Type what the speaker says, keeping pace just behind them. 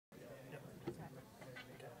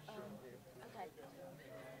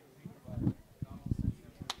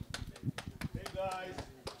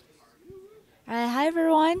All right, hi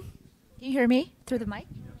everyone. Can you hear me through the mic?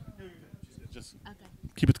 Just Okay.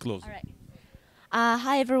 keep it close. All right.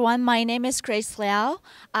 Hi everyone, my name is Grace Liao.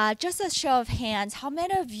 Just a show of hands, how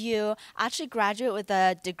many of you actually graduate with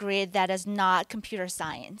a degree that is not computer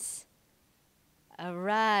science? All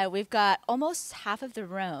right, we've got almost half of the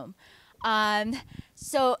room.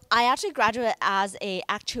 So I actually graduated as a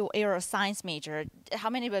actuarial science major. How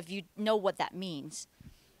many of you know what that means?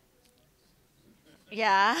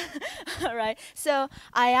 Yeah, all right. So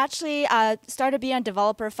I actually started being a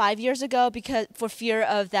developer 5 years ago because for fear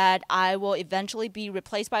of that I will eventually be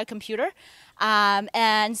replaced by a computer.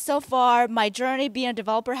 And so far, my journey being a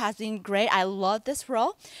developer has been great. I love this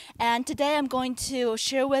role. And today I'm going to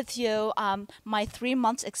share with you my 3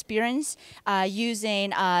 months experience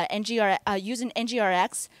using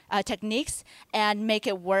NgRX techniques and make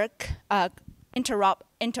it work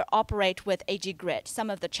interoperate with ngGrid, some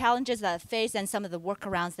of the challenges that I've faced and some of the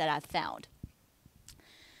workarounds that I've found.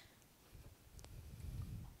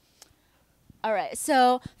 All right,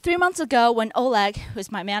 so 3 months ago when Oleg, who's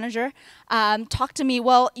my manager, talked to me,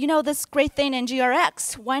 well, you know this great thing in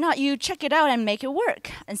NgRX, why not you check it out and make it work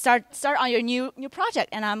and start on your new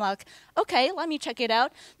project? And I'm like, okay, let me check it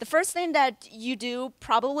out. The first thing that you do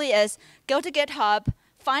probably is go to GitHub,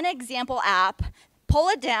 find an example app, pull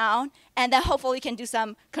it down, and then hopefully you can do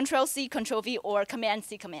some Control-C, Control-V, or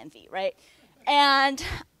Command-C, Command-V, right? And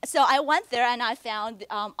so I went there and I found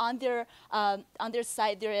on their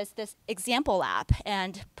site there is this example app.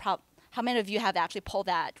 And how many of you have actually pulled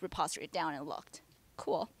that repository down and looked?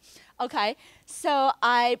 Cool. Okay, so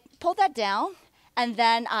I pulled that down. And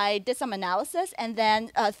then I did some analysis, and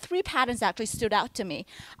then 3 patterns actually stood out to me.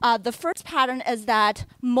 The first pattern is that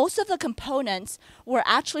most of the components were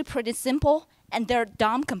actually pretty simple, and they're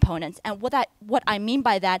DOM components. And what I mean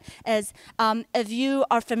by that is, if you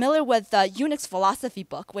are familiar with the Unix philosophy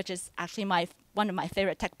book, which is actually one of my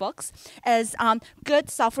favorite tech books, is good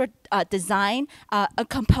software design, a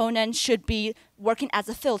component should be working as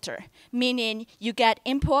a filter, meaning you get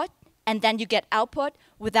input, and then you get output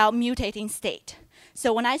without mutating state.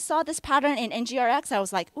 So when I saw this pattern in NgRX, I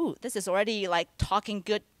was like, ooh, this is already like talking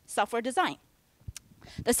good software design.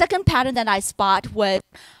 The second pattern that I spot with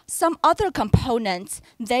some other components,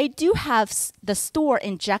 they do have the store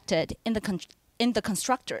injected in the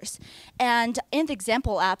constructors. And in the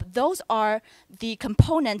example app, those are the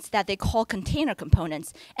components that they call container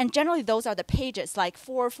components. And generally, those are the pages like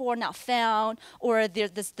 404 not found, or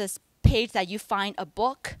there's this page that you find a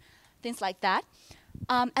book, things like that.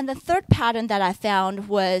 And the third pattern that I found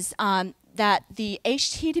was that the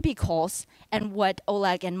HTTP calls and what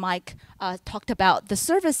Oleg and Mike talked about, the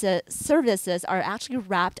services are actually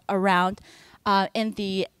wrapped around in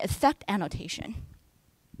the effect annotation.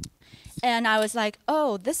 And I was like,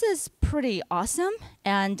 oh, this is pretty awesome.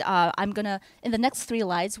 And in the next 3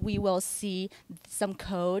 slides, we will see some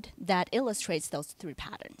code that illustrates those 3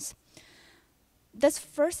 patterns. This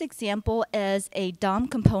first example is a DOM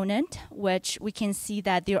component, which we can see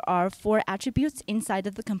that there are 4 attributes inside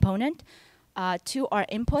of the component. 2 are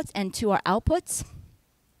inputs and 2 are outputs.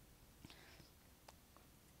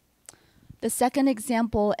 The second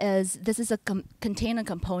example is this is a container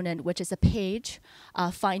component, which is a page,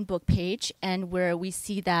 find book page, and where we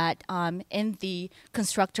see that in the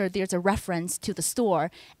constructor there's a reference to the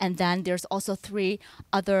store, and then there's also 3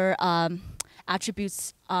 other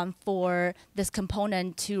attributes for this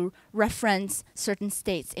component to reference certain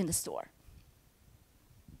states in the store.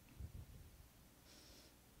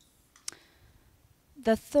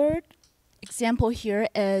 The third example here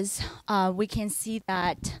is we can see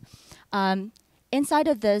that inside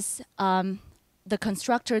of this, the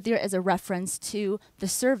constructor, there is a reference to the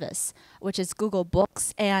service, which is Google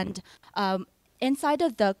Books. And inside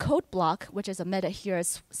of the code block, which is a meta here,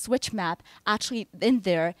 switch map, actually in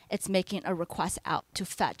there, it's making a request out to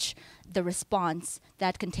fetch the response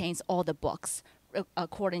that contains all the books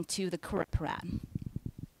according to the current param.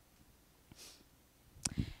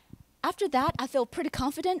 After that, I feel pretty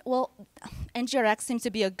confident. Well, NgRX seems to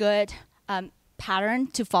be a good pattern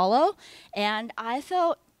to follow, and I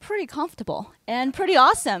felt pretty comfortable and pretty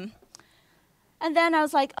awesome. And then I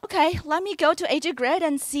was like, okay, let me go to ngGrid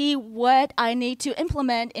and see what I need to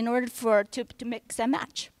implement in order to mix and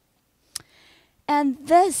match. And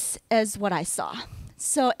this is what I saw.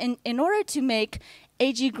 So in order to make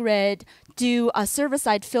ngGrid do a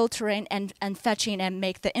server-side filtering and fetching and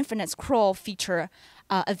make the infinite scroll feature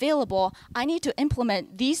available, I need to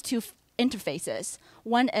implement these 2 interfaces.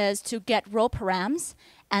 One is to get row params,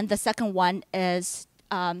 and the second one is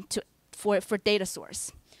for data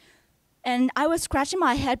source. And I was scratching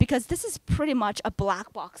my head because this is pretty much a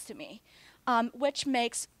black box to me, which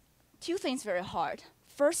makes two things very hard.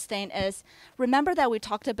 First thing is, remember that we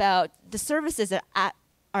talked about the services that are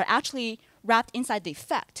actually wrapped inside the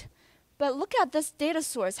effect. But look at this data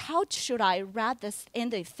source. How should I wrap this in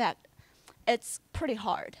the effect? It's pretty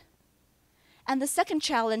hard. And the second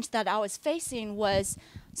challenge that I was facing was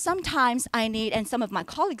sometimes I need, and some of my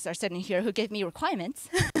colleagues are sitting here who gave me requirements,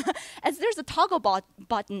 as there's a toggle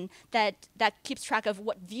button that keeps track of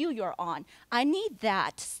what view you're on. I need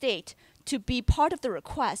that state to be part of the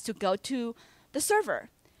request to go to the server.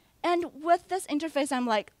 And with this interface, I'm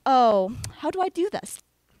like, oh, how do I do this?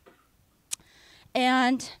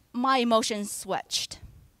 And my emotions switched.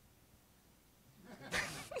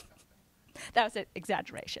 That was an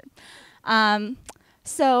exaggeration.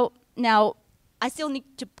 So now I still need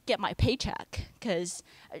to get my paycheck, because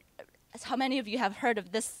how many of you have heard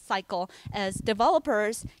of this cycle as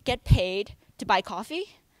developers get paid to buy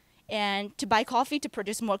coffee, and to buy coffee to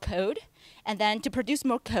produce more code, and then to produce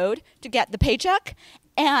more code to get the paycheck,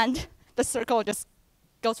 and the circle just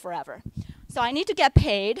goes forever. So I need to get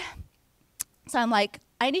paid. So I'm like,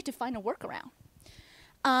 I need to find a workaround.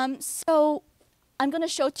 So I'm going to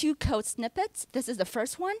show two code snippets. This is the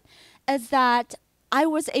first one, is that I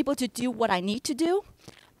was able to do what I need to do.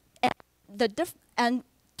 And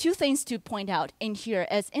two things to point out in here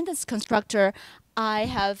is in this constructor, I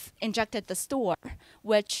have injected the store,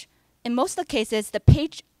 which in most of the cases,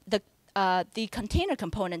 the container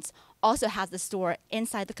components also has the store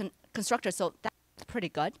inside the constructor, so that's pretty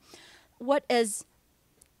good. What is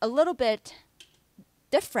a little bit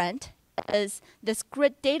different is this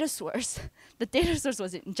grid data source. The data source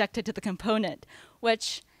was injected to the component,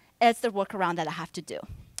 which is the workaround that I have to do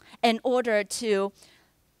in order to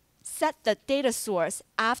set the data source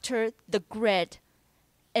after the grid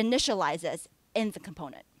initializes in the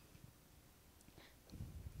component.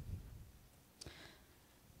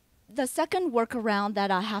 The second workaround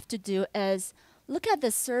that I have to do is look at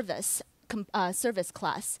the service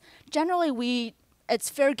class. Generally, it's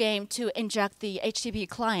fair game to inject the HTTP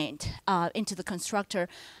client into the constructor.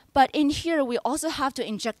 But in here, we also have to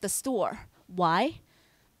inject the store. Why?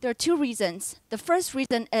 There are two reasons. The first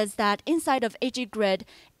reason is that inside of ngGrid,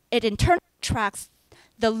 it in turn tracks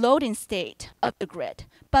the loading state of the grid.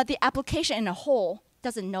 But the application in a whole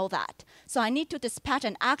doesn't know that. So I need to dispatch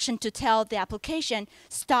an action to tell the application,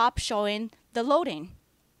 stop showing the loading.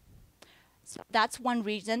 So that's one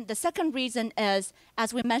reason. The second reason is,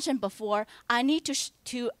 as we mentioned before, I need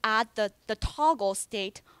to add the toggle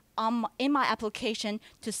state in my application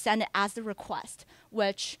to send it as a request,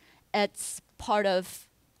 which it's part of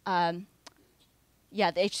the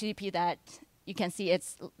HTTP that you can see.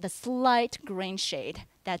 It's the slight green shade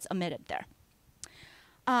that's omitted there.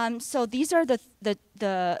 So these are the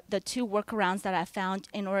two workarounds that I found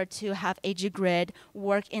in order to have ngGrid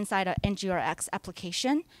work inside an NgRX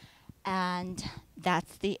application. And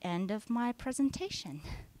that's the end of my presentation.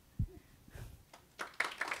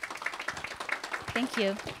 Thank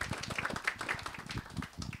you.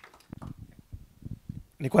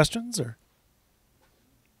 Any questions or?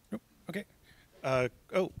 Nope. Okay. Oh.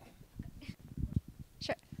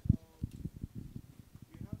 Sure.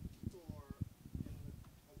 You have to store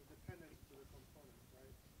as a dependence to the component,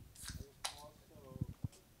 right? And it's also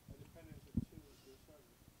a dependency to your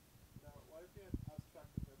service. Now, what if you had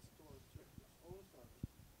abstracted that store to its own service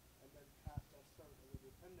and then pass that service as a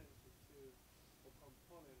dependency to the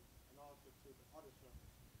component and also to the other service?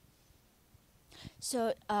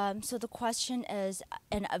 So the question is,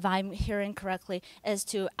 and if I'm hearing correctly, is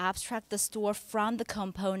to abstract the store from the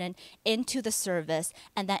component into the service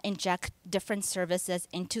and then inject different services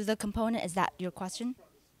into the component. Is that your question?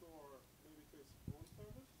 Abstract the store maybe to its own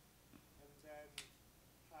service and then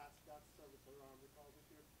pass that service around, because if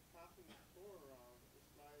you're passing the store around,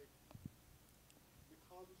 it's like,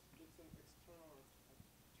 because it's an external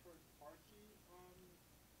third-party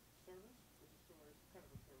service, which is sort of kind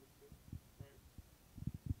of a service too, right?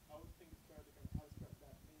 I would think it's better to kind of abstract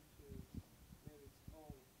that into maybe its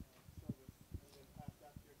own service and then pass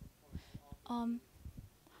that to your component. And also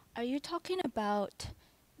Are you talking about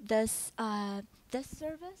this this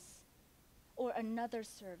service or another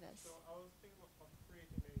service? so I was thinking of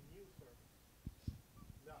creating a new service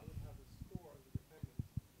that would have a store as a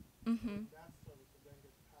dependency. Mm-hmm. That service would then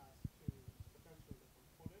get passed to potentially the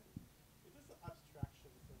component. It's just an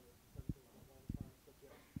abstraction, so essentially what I'm trying to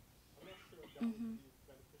suggest. I'm not sure if that would be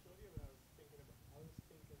beneficial here, but I was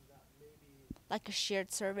thinking that maybe Like a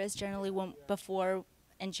shared service, generally when before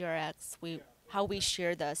NgRX, how we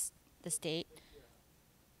share the state.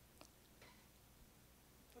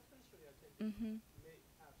 potentially I think Mm-hmm. may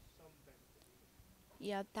have some benefit.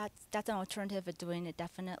 Yeah, that's an alternative of doing it,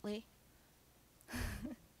 definitely.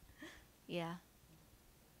 Yeah.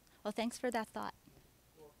 Well, thanks for that thought.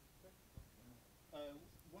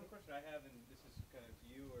 One question I have, and this is kind of to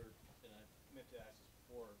you, and I meant to ask this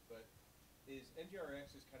before, but is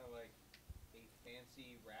NgRX is kind of like a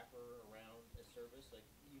fancy wrapper around a service? Like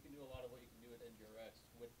you can do a lot of what you can do with NgRX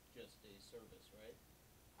with just a service, right?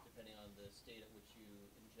 Depending on the state at which you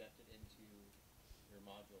inject it into your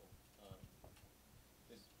module.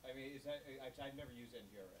 I've never used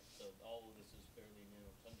NgRX, so all of this is fairly new.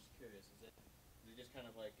 So I'm just curious, is it just kind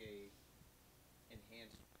of like a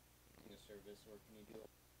enhanced service, or can you do it?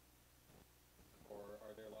 Or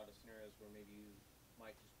are there a lot of scenarios where maybe you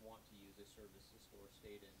might just want to use a service to store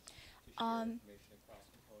state in to share information across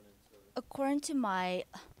components? Or According to my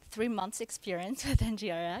 3 months experience with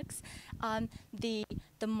NgRX, the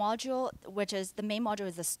module, which is the main module,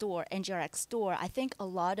 is the store, NgRX store. I think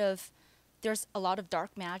there's a lot of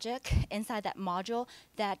dark magic inside that module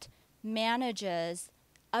that manages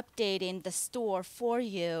updating the store for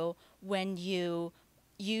you when you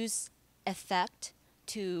use effect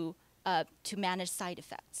to manage side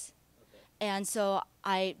effects. okay. And so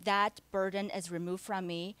that burden is removed from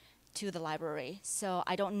me to the library. So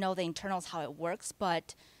I don't know the internals how it works,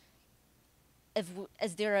 but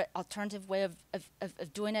is there an alternative way of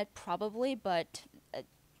doing it? Probably, but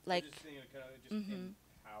like. I'm just thinking kind of just in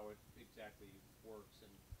how it exactly works,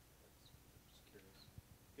 and I'm just curious.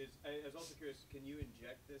 Because I was also curious, can you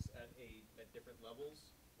inject this at different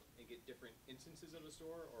levels and get different instances of the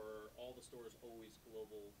store, or are all the stores always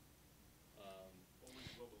global? Always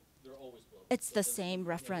global. They're always global. It's the same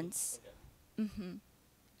reference. Okay.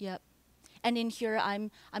 Yep. And in here,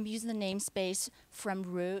 I'm using the namespace from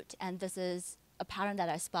root, and this is a pattern that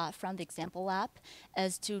I spot from the example lab,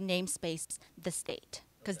 as to namespace the state,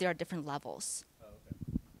 because there are different levels. Oh, okay.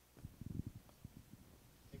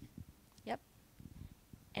 Thank you. Yep.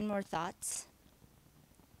 Any more thoughts?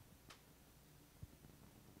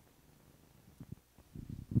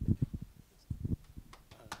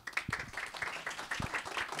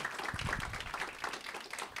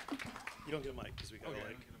 You don't get a mic because we got Okay,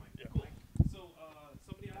 like. yeah. Cool. So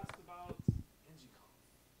somebody asked about